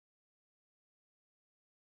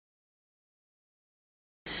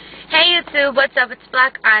Hey YouTube, what's up? It's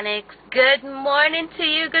Black Onyx. Good morning to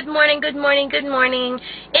you. Good morning, good morning, good morning.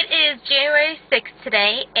 It is January 6th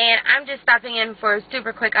today, and I'm just stopping in for a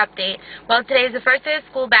super quick update. Well, today is the first day of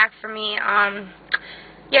school back for me.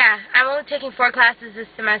 Yeah, I'm only taking 4 classes this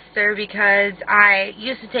semester because I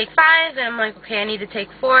used to take 5, and I'm like, okay, I need to take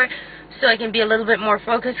 4 so I can be a little bit more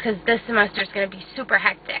focused because this semester is going to be super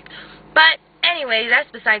hectic. But anyway, that's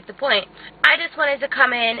besides the point. I just wanted to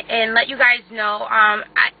come in and let you guys know,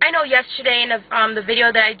 I know yesterday in the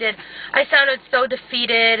video that I did, I sounded so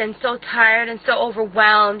defeated and so tired and so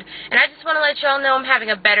overwhelmed, and I just want to let y'all know I'm having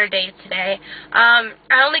a better day today.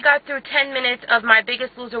 I only got through 10 minutes of my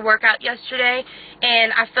Biggest Loser workout yesterday,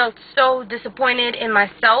 and I felt so disappointed in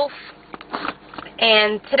myself,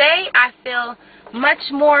 and today I feel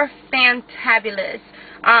much more fantabulous.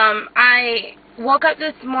 I woke up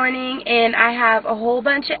this morning and I have a whole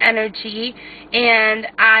bunch of energy, and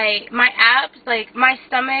my abs, like my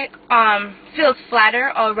stomach, feels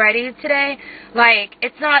flatter already today. Like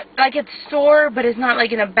it's not like it's sore, but it's not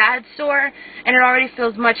like in a bad sore, and it already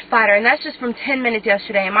feels much flatter, and that's just from 10 minutes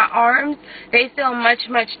yesterday. My arms, they feel much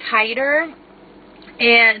tighter,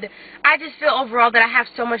 and I just feel overall that I have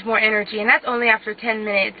so much more energy, and that's only after 10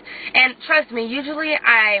 minutes. And trust me, usually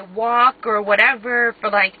I walk or whatever for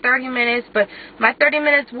like 30 minutes, but my 30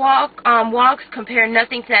 minutes walks compare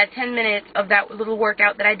nothing to that 10 minutes of that little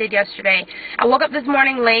workout that I did yesterday. I woke up this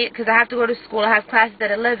morning late because I have to go to school. I have classes at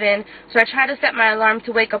 11, so I tried to set my alarm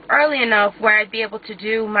to wake up early enough where I'd be able to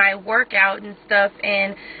do my workout and stuff,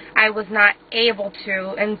 and I was not able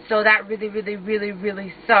to, and so that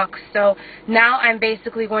really sucks. So now I'm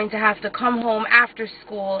basically going to have to come home after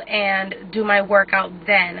school and do my workout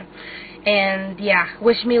then. And yeah,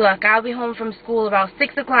 wish me luck. I'll be home from school about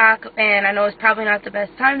 6 o'clock, and I know it's probably not the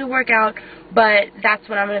best time to work out, but that's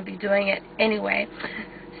when I'm going to be doing it anyway.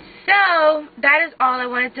 So that is all I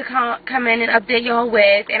wanted to come in and update y'all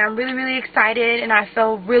with, and I'm really excited, and I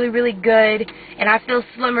feel really good, and I feel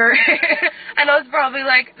slimmer. I know it's probably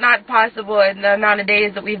like not possible in the amount of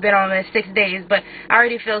days that we've been on this, 6 days, but I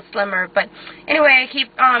already feel slimmer. But anyway, keep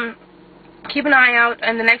an eye out.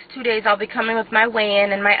 In the next 2 days I'll be coming with my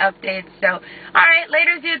weigh-in and my updates. So alright,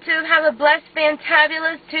 laters YouTube, have a blessed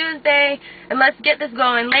fantabulous Tuesday, and let's get this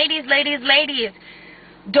going. Ladies,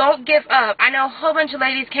 don't give up. I know a whole bunch of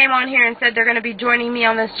ladies came on here and said they're going to be joining me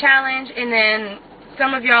on this challenge, and then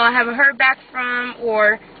some of y'all I haven't heard back from,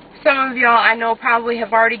 or some of y'all I know probably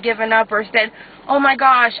have already given up or said, oh my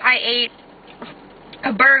gosh, I ate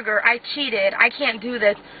a burger, I cheated, I can't do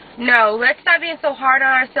this. No, let's stop being so hard on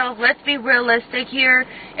ourselves. Let's be realistic here.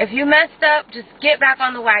 If you messed up, just get back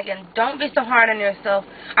on the wagon. Don't be so hard on yourself.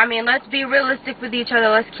 I mean, let's be realistic with each other.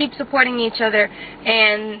 Let's keep supporting each other,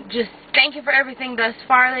 and just thank you for everything thus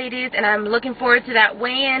far, ladies, and I'm looking forward to that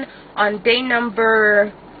weigh-in on day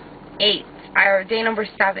number 8 or day number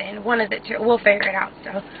 7. One of the two. We'll figure it out. So,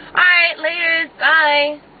 alright, ladies.